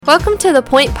Welcome to The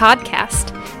Point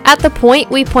Podcast. At The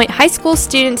Point, we point high school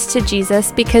students to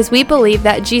Jesus because we believe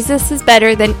that Jesus is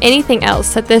better than anything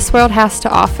else that this world has to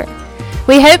offer.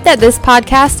 We hope that this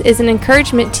podcast is an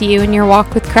encouragement to you in your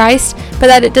walk with Christ, but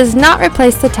that it does not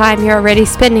replace the time you're already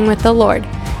spending with the Lord.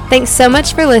 Thanks so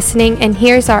much for listening, and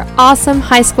here's our awesome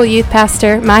high school youth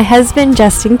pastor, my husband,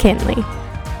 Justin Kinley.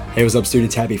 Hey, what's up,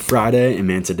 students? Happy Friday. And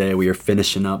man, today we are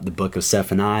finishing up the book of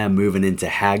Zephaniah, moving into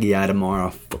Haggai tomorrow,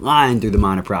 flying through the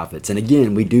minor prophets. And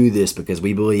again, we do this because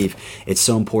we believe it's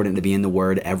so important to be in the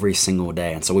Word every single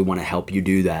day. And so we want to help you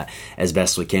do that as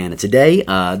best we can. And today,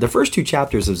 the first two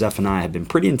chapters of Zephaniah have been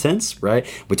pretty intense, right?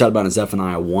 We talked about in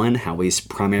Zephaniah 1, how he's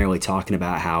primarily talking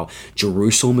about how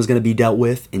Jerusalem is going to be dealt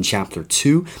with. In chapter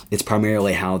 2, it's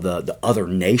primarily how the other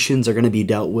nations are going to be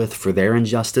dealt with for their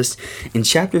injustice. In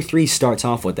chapter 3 starts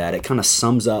off with that. It kind of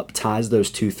sums up, ties those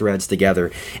two threads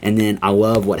together. And then I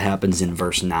love what happens in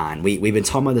verse 9. We've been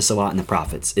talking about this a lot in the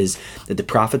prophets, is that the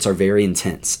prophets are very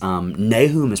intense.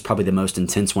 Nahum is probably the most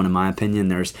intense one in my opinion.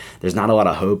 There's not a lot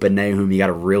of hope in Nahum. You got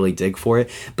to really dig for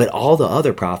it. But all the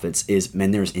other prophets is,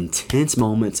 man, there's intense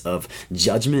moments of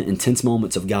judgment, intense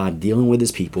moments of God dealing with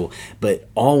his people. But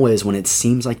always when it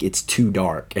seems like it's too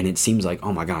dark and it seems like,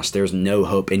 oh my gosh, there's no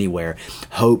hope anywhere,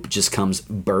 hope just comes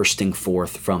bursting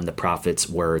forth from the prophet's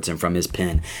words and from his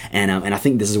pen. And I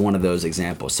think this is one of those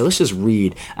examples. So let's just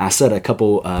read. I said a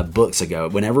couple books ago,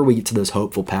 whenever we get to those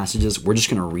hopeful passages, we're just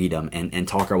going to read them and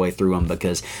talk our way through them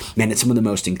because, man, it's some of the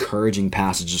most encouraging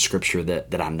passages of Scripture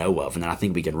that I know of and that I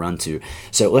think we can run to.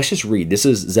 So let's just read. This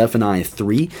is Zephaniah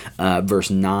 3, verse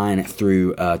 9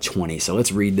 through 20. So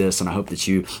let's read this, and I hope that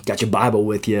you got your Bible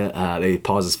with you. Maybe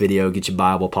pause this video, get your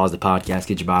Bible, pause the podcast,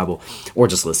 get your Bible, or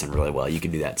just listen really well. You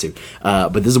can do that too.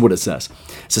 But this is what it says.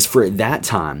 It says, "For at that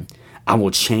time, I will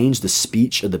change the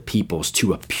speech of the peoples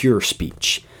to a pure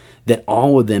speech, that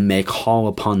all of them may call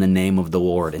upon the name of the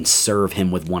Lord and serve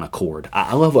him with one accord."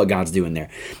 I love what God's doing there,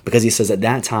 because he says, at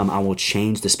that time, I will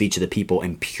change the speech of the people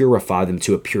and purify them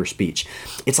to a pure speech.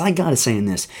 It's like God is saying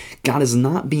this. God is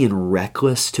not being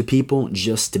reckless to people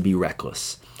just to be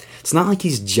reckless. It's not like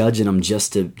he's judging them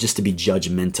just to be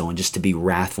judgmental and just to be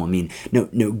wrathful. I mean,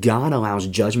 no, God allows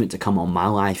judgment to come on my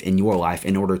life and your life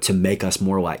in order to make us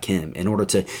more like him, in order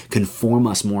to conform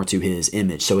us more to his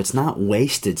image. So it's not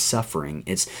wasted suffering.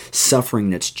 It's suffering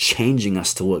that's changing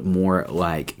us to look more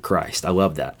like Christ. I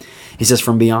love that. He says,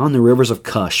 "From beyond the rivers of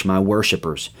Cush, my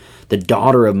worshipers, the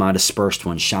daughter of my dispersed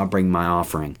ones, shall bring my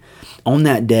offering. On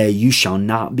that day you shall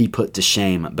not be put to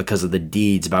shame because of the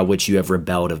deeds by which you have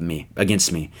rebelled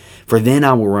against me. For then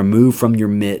I will remove from your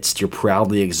midst your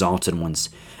proudly exalted ones,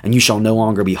 and you shall no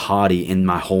longer be haughty in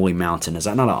my holy mountain." Is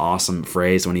that not an awesome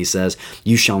phrase when he says,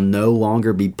 you shall no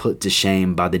longer be put to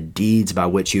shame by the deeds by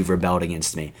which you've rebelled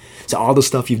against me? So all the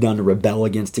stuff you've done to rebel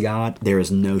against God, there is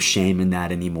no shame in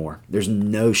that anymore. There's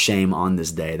no shame on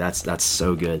this day. That's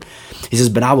so good. He says,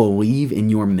 "But I will leave in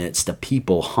your midst a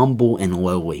people humble and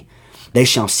lowly. They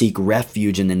shall seek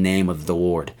refuge in the name of the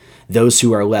Lord. Those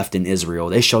who are left in Israel,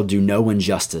 they shall do no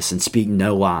injustice and speak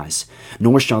no lies,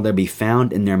 nor shall there be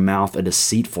found in their mouth a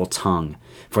deceitful tongue.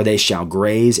 For they shall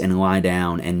graze and lie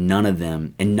down, and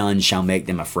none shall make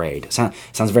them afraid."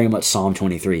 Sounds very much Psalm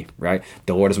 23, right?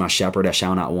 "The Lord is my shepherd, I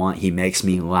shall not want. He makes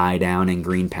me lie down in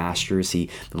green pastures. He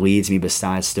leads me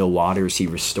beside still waters. He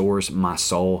restores my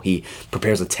soul. He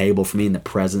prepares a table for me in the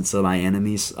presence of my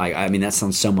enemies." I mean, that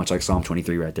sounds so much like Psalm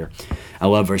 23 right there. I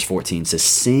love verse 14. It says,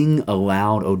 "Sing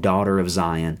aloud, O daughter of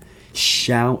Zion.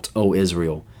 Shout, O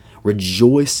Israel.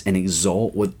 Rejoice and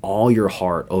exult with all your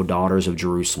heart, O daughters of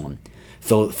Jerusalem.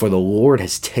 For the Lord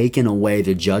has taken away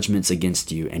the judgments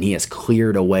against you, and he has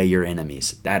cleared away your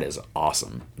enemies." That is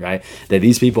awesome, right? That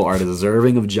these people are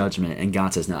deserving of judgment, and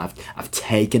God says, "No, I've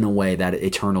taken away that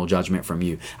eternal judgment from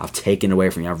you. I've taken it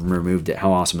away from you. I've removed it."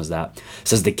 How awesome is that? It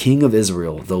says, "The King of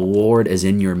Israel, the Lord is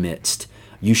in your midst.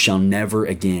 You shall never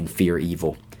again fear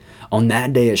evil. On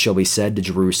that day it shall be said to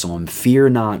Jerusalem, Fear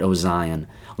not, O Zion.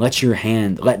 Let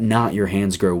not your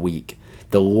hands grow weak.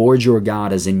 The Lord your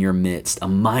God is in your midst, a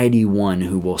mighty one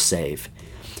who will save.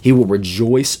 He will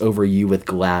rejoice over you with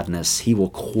gladness. He will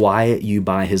quiet you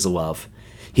by his love.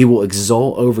 He will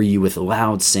exult over you with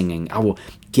loud singing. I will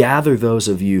gather those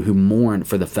of you who mourn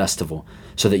for the festival,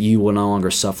 so that you will no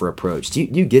longer suffer reproach." Do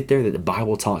you get there that the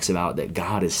Bible talks about that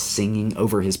God is singing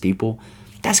over his people?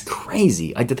 That's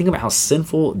crazy. Like, to think about how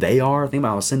sinful they are, think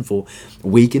about how sinful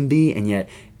we can be, and yet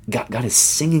God is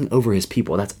singing over his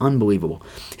people. That's unbelievable.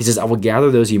 He says, I will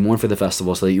gather those who mourn for the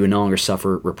festival so that you will no longer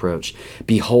suffer reproach.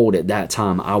 Behold, at that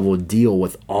time I will deal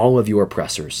with all of your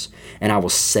oppressors, and I will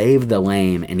save the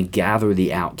lame and gather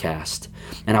the outcast.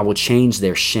 And I will change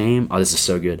their shame. Oh, this is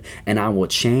so good. And I will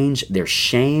change their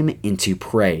shame into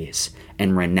praise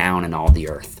and renown in all the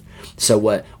earth. So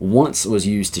what once was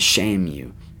used to shame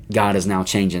you, God is now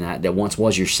changing that. That once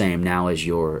was your shame, now is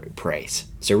your praise.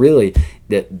 So really,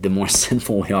 the more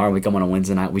sinful we are, we come on a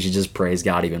Wednesday night, we should just praise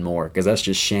God even more, because that's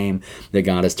just shame that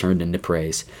God has turned into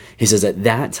praise. He says, at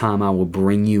that time I will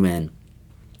bring you in.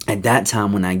 At that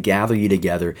time when I gather you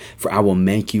together, for I will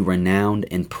make you renowned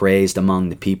and praised among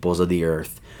the peoples of the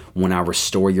earth, when I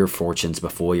restore your fortunes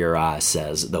before your eyes,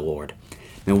 says the Lord.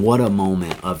 And what a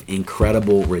moment of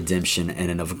incredible redemption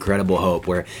and of incredible hope,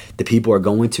 where the people are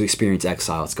going to experience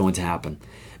exile. It's going to happen.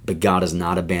 But God is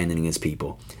not abandoning his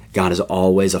people. God is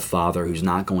always a father who's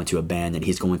not going to abandon.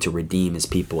 He's going to redeem his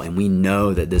people. And we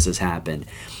know that this has happened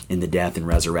in the death and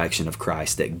resurrection of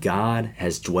Christ, that God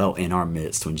has dwelt in our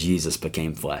midst when Jesus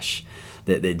became flesh.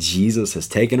 That Jesus has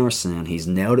taken our sin, he's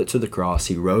nailed it to the cross,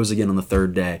 he rose again on the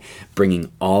third day,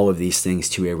 bringing all of these things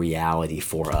to a reality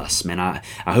for us. Man, I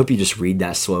hope you just read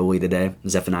that slowly today,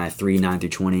 Zephaniah 3, 9 through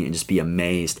 20, and just be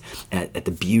amazed at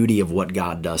the beauty of what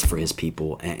God does for his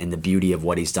people and the beauty of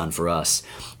what he's done for us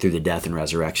through the death and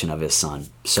resurrection of his son.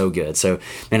 So good. So,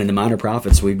 man, in the minor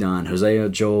prophets, we've done Hosea,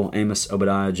 Joel, Amos,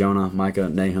 Obadiah, Jonah, Micah,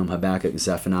 Nahum, Habakkuk,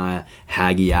 Zephaniah.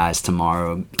 Haggai is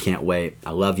tomorrow. Can't wait. I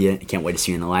love you. Can't wait to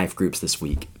see you in the life groups this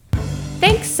week.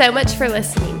 Thanks so much for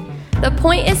listening. The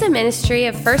Point is a ministry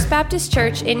of First Baptist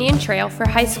Church Indian Trail for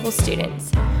high school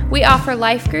students. We offer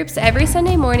life groups every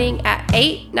Sunday morning at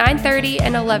 8, 9:30,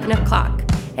 and 11 o'clock,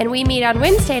 and we meet on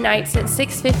Wednesday nights at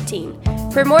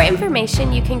 6:15. For more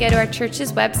information, you can go to our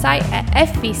church's website at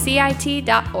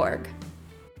fbcit.org.